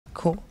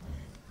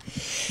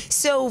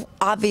So,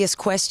 obvious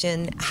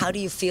question, how do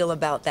you feel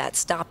about that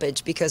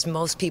stoppage? Because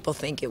most people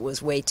think it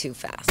was way too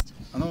fast.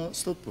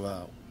 ストップ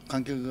は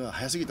観客が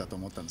早すぎたと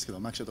思ったんですけど、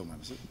マキシはどう思い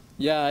ます？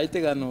いや、相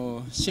手が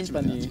審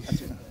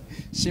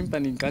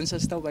判に感謝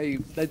した方がいい。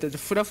だいたい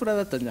フラフラ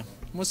だったんじゃん。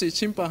もし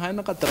審判入ら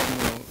なかったらもう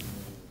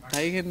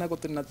大変なこ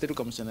とになってる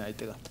かもしれない相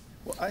手が。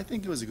Well, I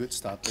think it was a good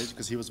stoppage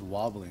because he was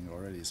wobbling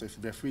already. So if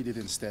the referee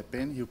didn't step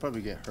in, he would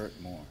probably get hurt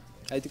more.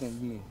 相手が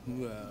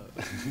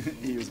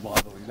He was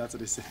wobbling. That's what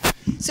he said.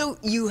 So,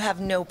 you have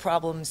no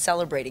problem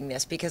celebrating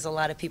this because a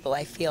lot of people,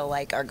 I feel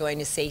like, are going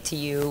to say to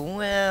you,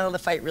 well, the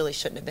fight really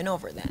shouldn't have been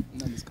over then.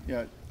 い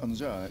や、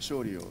じゃあ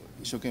勝利を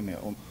一生懸命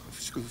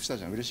祝福した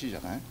じゃん、嬉しいじゃ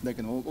ない？だ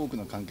けど多く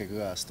の観客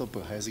がストップ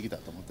が早すぎた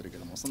と思ってるけ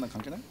ども、そんな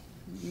関係ない？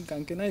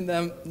関係ないん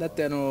だ。だっ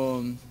て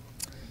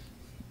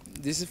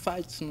This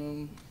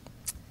fight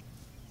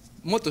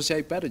もっと試合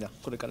いっぱいあるじゃん、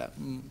これから。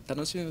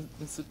楽しみ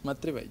待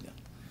ってればいいじゃん。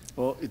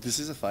Well, this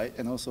is a fight,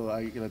 and also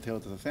I gotta tell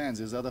to the fans,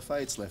 there's other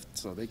fights left,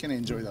 so they can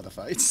enjoy the other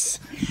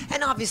fights.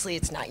 And obviously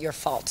it's not your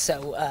fault,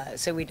 so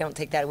we don't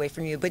take that away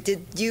from you. But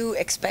did you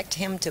expect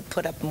him to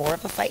put up more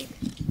of a fight?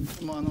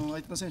 もう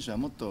相手の選手は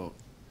もっと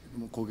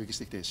攻撃し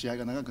てきて試合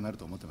が長くなる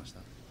と思ってました。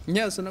い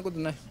や、そんなこと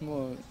ない。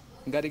もう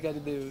ガリガリ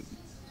で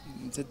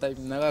絶対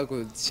長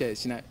く試合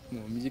しない。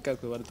もう短く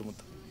終わると思っ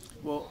た。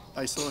Well,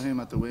 I saw him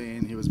at the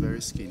weigh-in. He was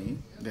very skinny.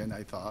 Then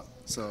I thought,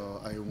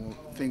 so I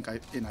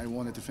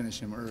wanted to finish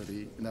him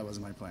early, and that was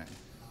my plan.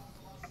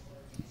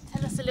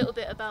 Tell us a little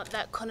bit about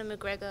that Conor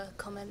McGregor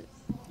comment.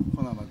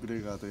 コナー・マクレ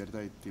ガーとやりた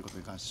いっていうこと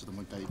に関してちょっと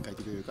もう一回書い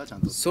てくれるかちゃ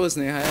んと。そうです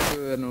ね。早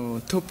く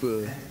トッ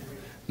プ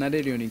な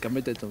れるように頑張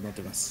りたいと思っ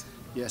てます。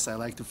Yes, I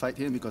like to fight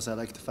him because I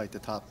like to fight the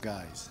top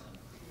guys.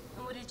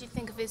 And what did you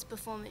think of his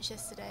performance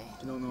yesterday?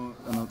 昨日の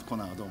コ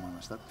ナーはどう思い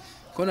ました？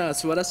コナー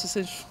素晴らしい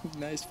選手。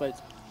ナイスファイト。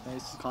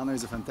Nice. Connor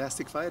is a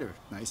fantastic fighter.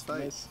 Nice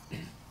fight. Nice.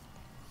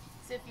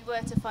 So if you were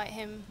to fight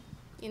him,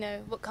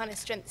 what kind of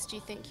strengths do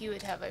you think you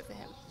would have over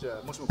him? じゃ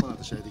あもしもコナー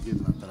と試合できる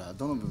となったら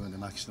どの部分で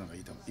マキシノがい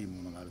い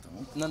ものがあると思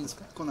う？何です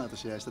か？コナーと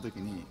試合したとき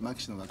にマ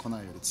キシノがコナ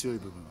ーより強い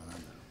部分は何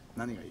だろう？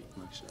何がいい？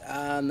マキシ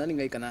ノ。何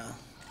がいいかな。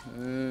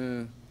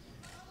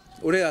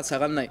俺は下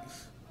がらない。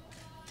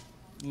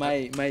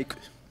前行く。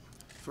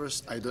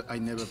First, I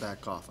never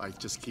back off. I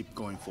just keep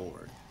going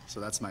forward. So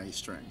that's my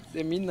strength.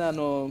 でみんなコ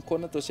ー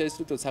ナーと試合す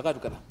ると下が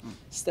るから、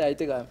して相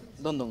手が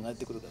どんどん上がっ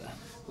てくるから。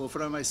Well,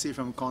 from I see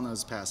from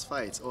Connor's past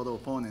fights, all the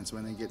opponents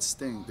when they get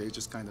stinged, they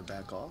just kind of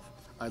back off.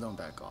 I don't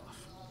back off.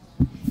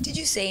 Did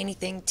you say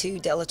anything to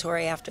De La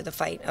Torre after the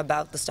fight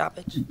about the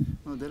stoppage?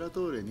 デラ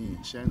トーレに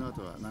試合の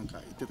後は何か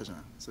言ってたじゃ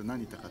ん。それ何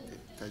言ったかって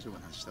大丈夫な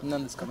話した？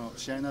何ですか？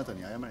試合の後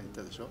に謝りに行っ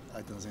たでしょ？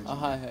相手の選手に。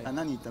はいはい。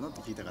何言ったのって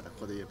聞いたから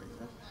ここで言えばいい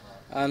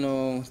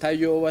ね。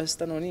対応はし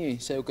たのに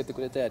試合を受けてく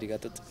れてありが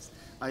とう。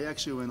I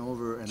actually went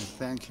over and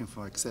thanked him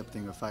for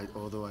accepting a fight,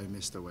 although I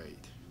missed the weight.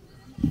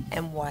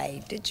 And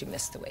why did you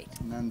miss the weight?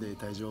 なんで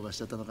体重オーバーし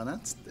ちゃったのかな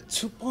っつって。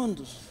2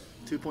 pounds.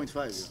 2.5.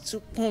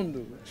 2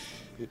 pounds.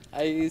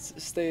 I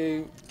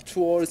stay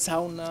towards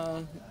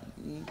sauna.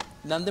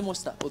 何でも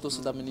した落と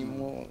すために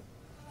も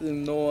う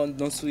no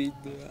sweet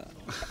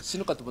死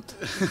ぬかと思った。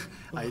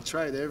I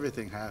tried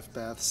everything, half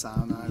bath,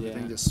 sauna,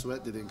 everything. The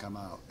sweat didn't come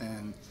out,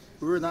 and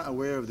we were not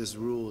aware of these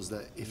rules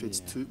that if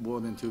it's more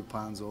than 2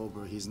 pounds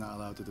over, he's not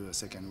allowed to do a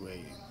second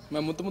weigh-in. ま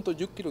あもともと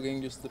10キロ減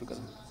量してるか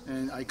ら。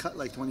And I cut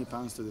like 20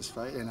 pounds to this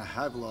fight, and I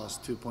have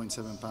lost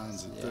 2.7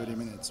 pounds in 30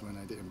 minutes when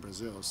I did in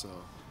Brazil. So.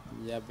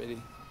 Yeah,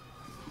 very.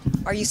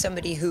 Are you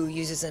somebody who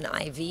uses an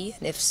IV?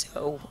 And if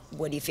so,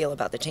 what do you feel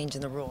about the change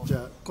in the rule? じゃ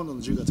あ今度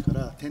の10月か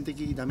ら点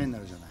滴ダメにな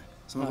るじゃない。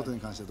そのことに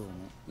関してどう思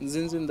う？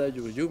全然大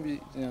丈夫。準備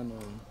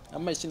あ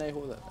んまりしない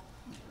方だ。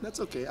That's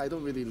okay. I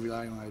don't really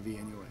rely on IV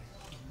anyway.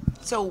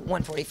 So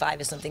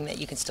 145 is something that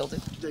you can still do?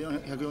 じゃあ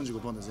145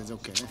ポンド全然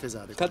OK ね。フェザ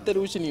ーで。勝って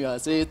るうちには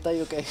絶対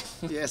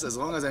OK。Yes, as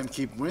long as I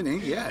keep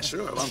winning, yeah,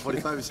 sure.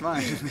 145 is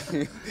fine.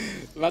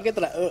 負け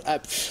たら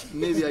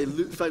Maybe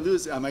if I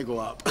lose, I might go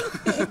up.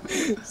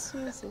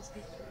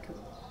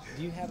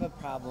 Do you have a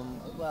problem?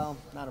 Well,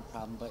 not a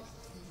problem, but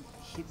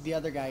the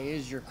other guy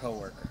is your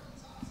coworker.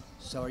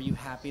 So are you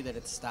happy that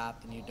it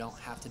stopped and you don't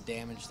have to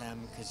damage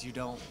them because you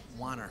don't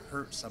want to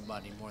hurt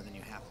somebody more than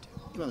you have to?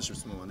 今の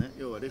質問はね、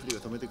要はレフェリー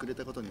が止めてくれ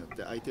たことによっ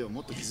て相手を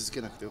もっと傷つ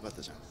けなくてよかっ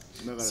たじゃ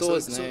ん。だからそう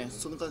ですね。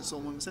その感じそう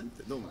思いませんっ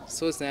てどう思います？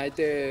そうですね。相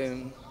手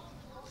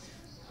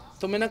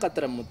止めなかっ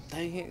たらもう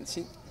大変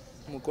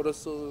もう殺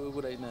す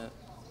ぐらいな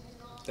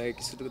打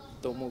撃する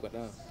と思うか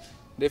ら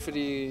レフェ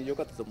リー良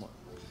かったと思う。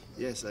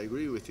Yes, I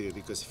agree with you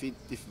because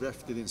if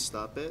ref didn't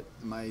stop it,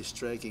 my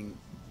striking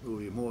will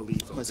be more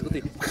lethal. And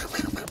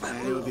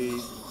it will be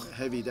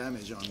heavy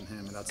damage on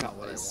him, and that's not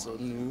what I want.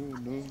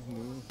 No.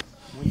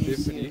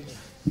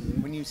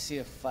 When you see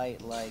a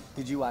fight like,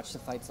 did you watch the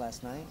fights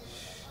last night?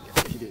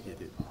 Yeah, he did.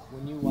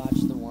 When you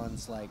watch the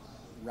ones like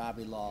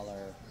Robbie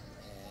Lawler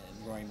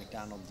and Rory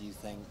McDonald, do you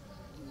think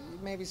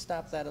maybe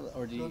stop that,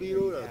 or do you? ロビー・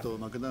ローラーと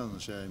マクダウンの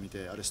試合を見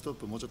て、あれストッ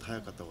プもうちょっと早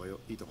かった方がい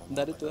いとか思う。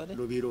誰と誰？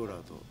ロビー・ローラー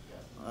と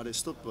あれ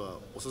ストップは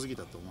遅すぎ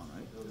たと思わな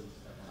い？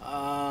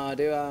あ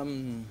れは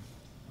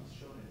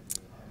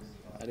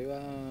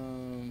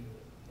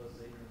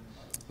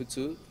普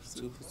通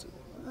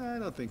I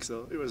don't think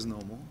so. It was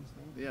normal.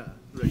 Yeah,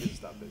 regular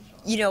stoppage.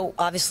 You know,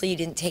 obviously you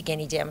didn't take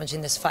any damage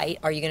in this fight.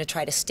 Are you going to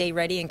try to stay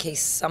ready in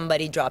case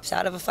somebody drops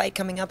out of a fight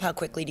coming up? How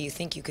quickly do you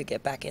think you could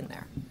get back in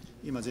there?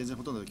 今全然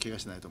ほとんど怪我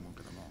してないと思う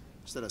けども、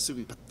そしたらす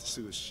ぐパッと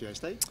すぐ試合し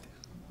たい？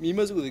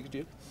 今すぐできる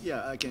よ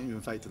Yeah, I can't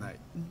even fight tonight.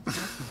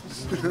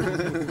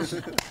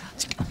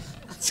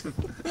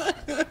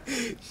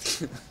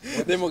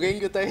 でも減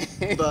量大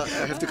変 But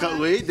I have to cut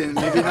weight, then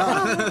maybe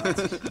not.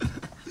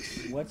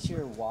 What's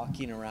your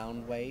walking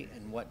around weight,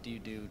 and what do you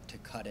do to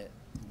cut it?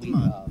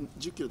 今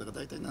10キロだか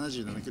ら大体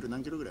77キロ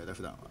何キロぐらいだ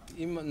普段は？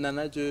今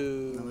7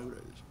 70ぐら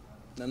いでし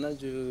ょ。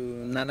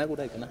 77ぐ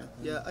らいかな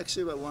Yeah,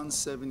 actually about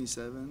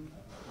 177,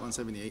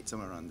 178,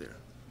 somewhere around there.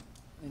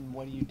 And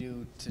what do you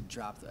do to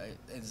drop?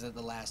 Is it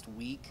the last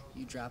week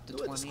you dropped to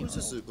少 20? し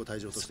ずつこう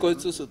体重を落とす。少し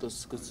ずつと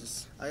少しず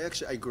つ I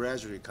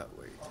gradually cut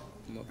weight.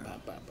 もうバンバ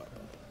ンバンバン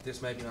This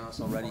may be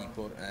asked already,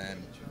 but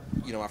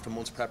you know, after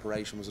months of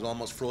preparation, was it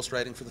almost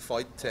frustrating for the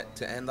fight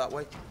to end that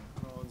way?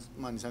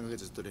 まあ2、3ヶ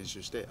月ずっと練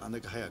習してあんだ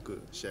け早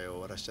く試合を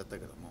終わらしちゃった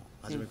けども、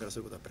初めから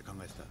そういうことやっぱり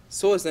考えてた。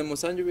そうですねもう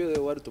30秒で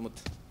終わると思っ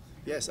て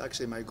Yes,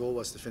 actually my goal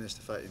was to finish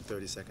the fight in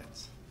 30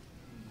 seconds.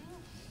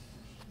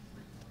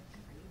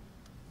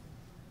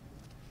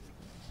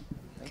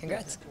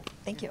 Congrats.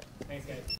 Thank you. Thanks, guys.